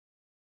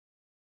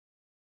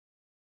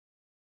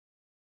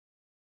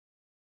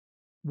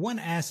one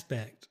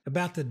aspect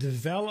about the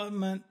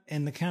development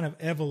and the kind of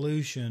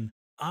evolution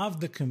of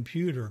the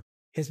computer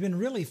has been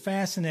really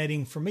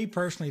fascinating for me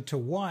personally to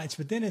watch,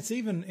 but then it's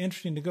even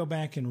interesting to go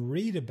back and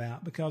read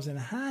about because in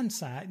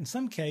hindsight, in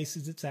some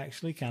cases, it's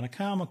actually kind of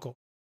comical.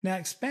 Now,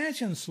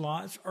 expansion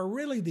slots are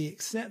really the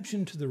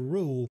exception to the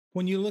rule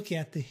when you look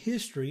at the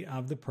history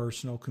of the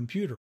personal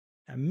computer.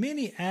 Now,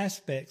 many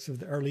aspects of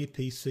the early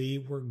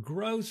PC were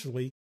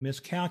grossly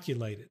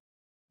miscalculated.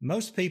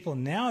 Most people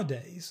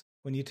nowadays,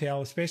 when you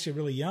tell, especially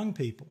really young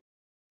people,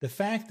 the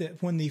fact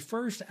that when the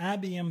first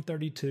IBM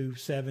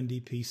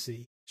 3270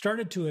 PC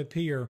started to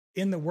appear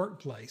in the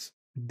workplace,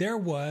 there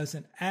was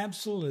an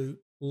absolute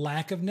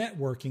lack of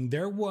networking.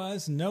 There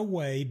was no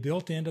way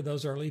built into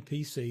those early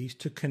PCs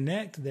to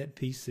connect that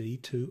PC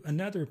to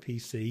another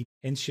PC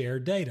and share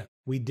data.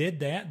 We did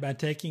that by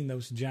taking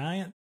those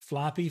giant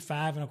floppy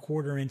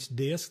 5.25-inch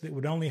disks that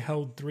would only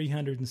hold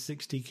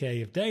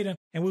 360K of data,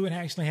 and we would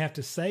actually have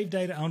to save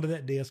data onto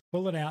that disk,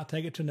 pull it out,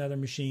 take it to another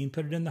machine,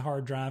 put it in the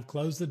hard drive,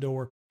 close the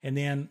door, and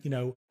then,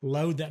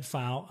 load that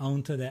file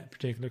onto that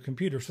particular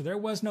computer. So there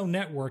was no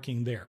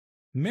networking there.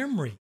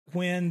 Memory.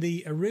 When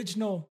the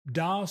original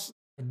DOS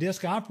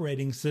disk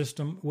operating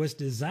system was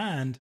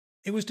designed,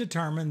 it was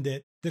determined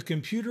that the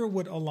computer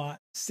would allot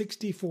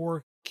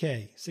 64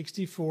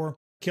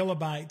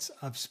 kilobytes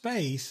of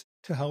space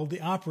to hold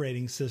the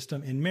operating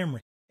system in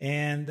memory.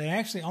 And they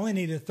actually only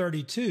needed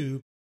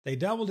 32. They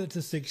doubled it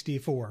to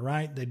 64,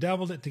 right? They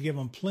doubled it to give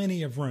them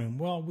plenty of room.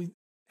 Well, we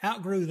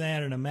outgrew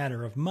that in a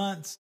matter of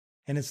months,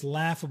 and it's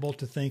laughable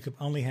to think of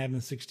only having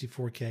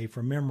 64K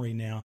for memory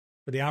now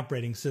for the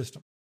operating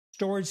system.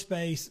 Storage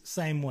space,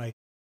 same way.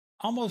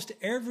 Almost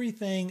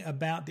everything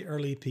about the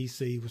early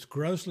PC was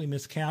grossly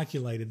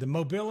miscalculated. The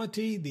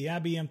mobility, the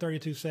IBM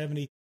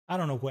 3270, I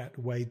don't know what it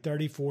weighed,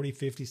 30, 40,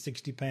 50,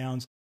 60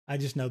 pounds. I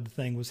just know the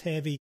thing was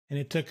heavy, and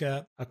it took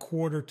up a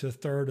quarter to a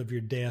third of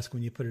your desk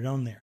when you put it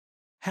on there.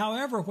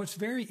 However, what's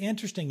very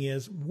interesting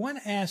is one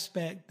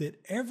aspect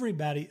that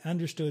everybody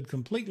understood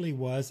completely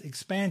was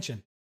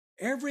expansion.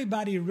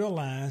 Everybody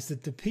realized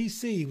that the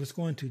PC was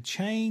going to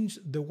change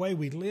the way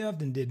we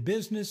lived and did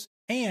business,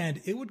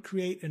 and it would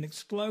create an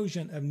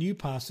explosion of new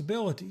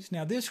possibilities.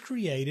 Now, this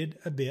created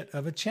a bit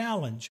of a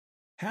challenge.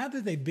 How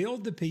did they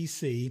build the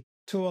PC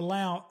to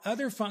allow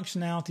other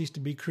functionalities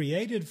to be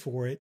created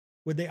for it?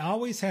 Would they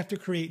always have to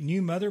create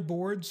new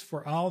motherboards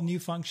for all new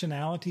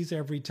functionalities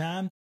every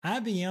time?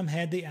 IBM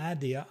had the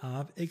idea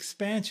of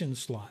expansion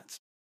slots.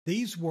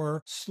 These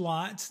were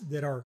slots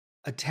that are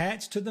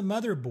attached to the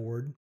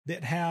motherboard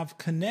that have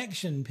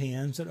connection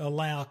pins that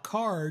allow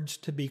cards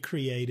to be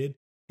created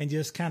and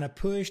just kind of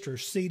pushed or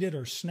seated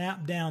or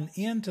snapped down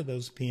into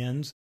those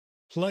pins,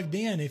 plugged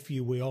in, if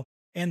you will,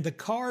 and the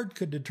card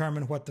could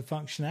determine what the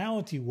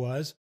functionality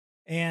was,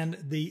 and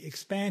the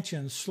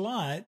expansion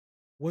slot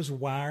was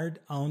wired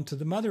onto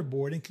the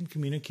motherboard and can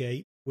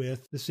communicate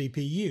with the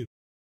CPU.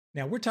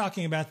 Now, we're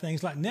talking about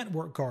things like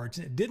network cards,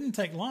 and it didn't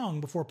take long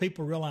before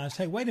people realized,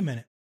 hey, wait a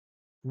minute,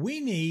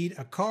 we need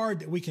a card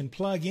that we can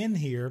plug in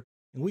here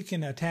and we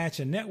can attach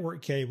a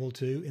network cable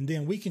to, and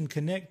then we can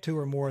connect two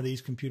or more of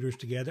these computers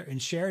together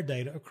and share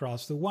data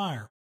across the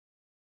wire.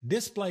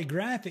 Display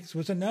graphics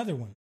was another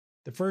one.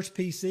 The first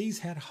PCs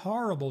had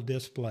horrible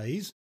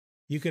displays.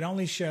 You could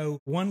only show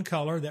one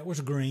color, that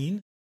was green.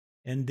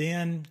 And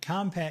then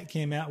Compaq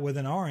came out with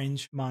an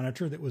orange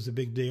monitor that was a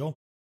big deal.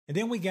 And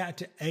then we got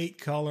to 8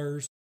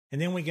 colors,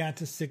 and then we got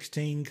to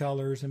 16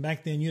 colors. And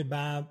back then you'd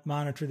buy a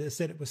monitor that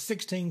said it was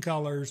 16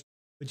 colors,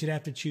 but you'd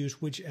have to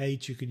choose which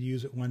 8 you could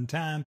use at one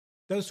time.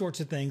 Those sorts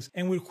of things.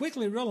 And we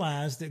quickly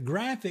realized that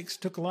graphics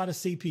took a lot of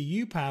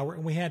CPU power,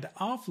 and we had to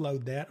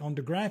offload that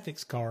onto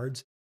graphics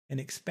cards, and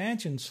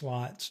expansion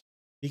slots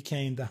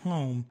became the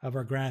home of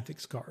our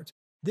graphics cards.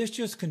 This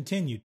just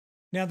continued.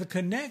 Now, the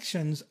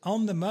connections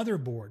on the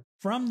motherboard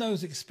from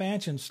those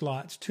expansion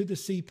slots to the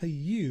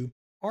CPU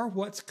are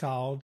what's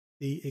called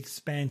the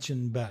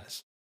expansion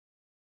bus,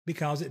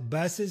 because it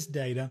buses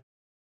data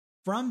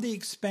from the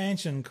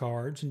expansion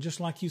cards. And just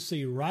like you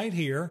see right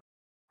here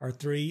are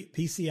 3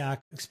 PCI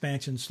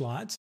expansion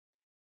slots.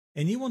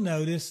 And you will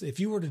notice, if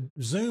you were to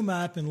zoom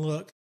up and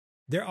look,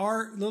 there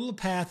are little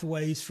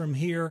pathways from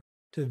here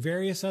to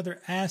various other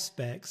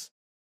aspects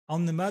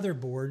on the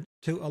motherboard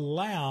to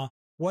allow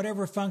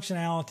whatever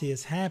functionality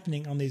is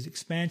happening on these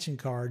expansion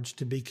cards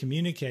to be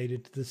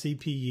communicated to the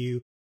CPU,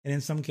 and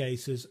in some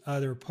cases,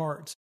 other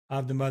parts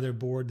of the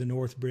motherboard, the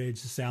north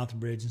bridge, the south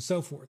bridge, and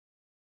so forth.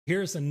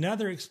 Here's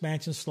another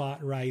expansion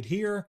slot right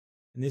here,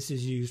 and this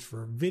is used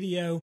for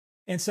video.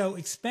 And so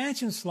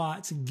expansion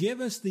slots give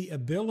us the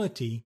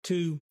ability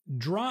to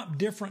drop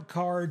different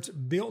cards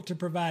built to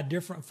provide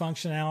different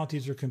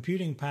functionalities or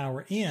computing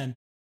power in.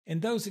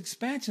 And those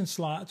expansion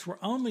slots were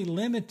only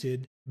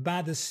limited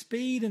by the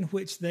speed in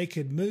which they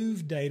could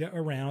move data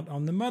around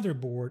on the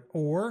motherboard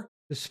or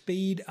the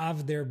speed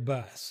of their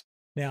bus.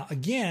 Now,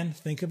 again,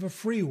 think of a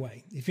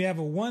freeway. If you have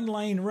a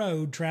 1-lane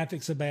road,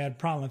 traffic's a bad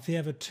problem. If you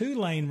have a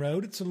 2-lane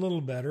road, it's a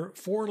little better.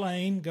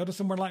 4-lane, go to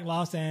somewhere like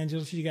Los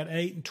Angeles, you got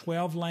 8 and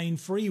 12-lane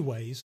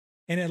freeways,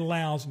 and it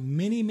allows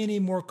many, many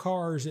more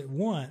cars at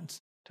once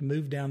to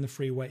move down the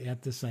freeway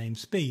at the same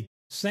speed.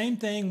 Same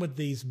thing with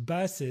these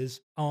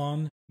buses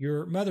on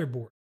your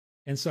motherboard.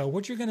 And so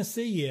what you're going to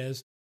see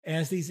is,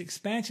 as these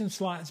expansion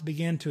slots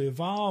began to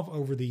evolve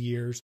over the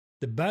years,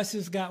 the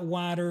buses got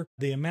wider,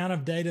 the amount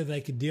of data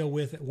they could deal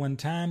with at one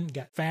time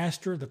got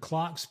faster, the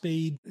clock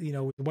speed,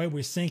 the way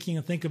we're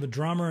syncing, think of a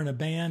drummer in a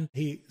band,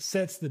 he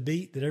sets the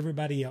beat that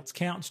everybody else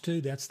counts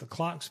to, that's the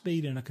clock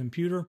speed in a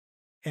computer.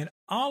 And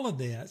all of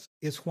this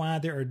is why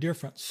there are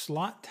different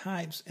slot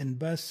types and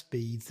bus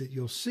speeds that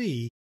you'll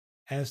see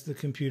as the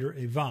computer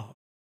evolves.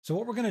 So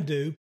what we're going to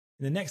do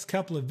in the next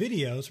couple of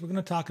videos, we're going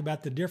to talk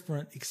about the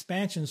different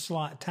expansion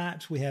slot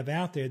types we have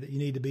out there that you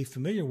need to be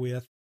familiar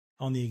with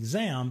on the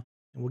exam,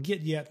 and we'll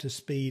get you up to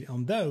speed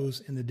on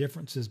those and the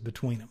differences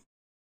between them.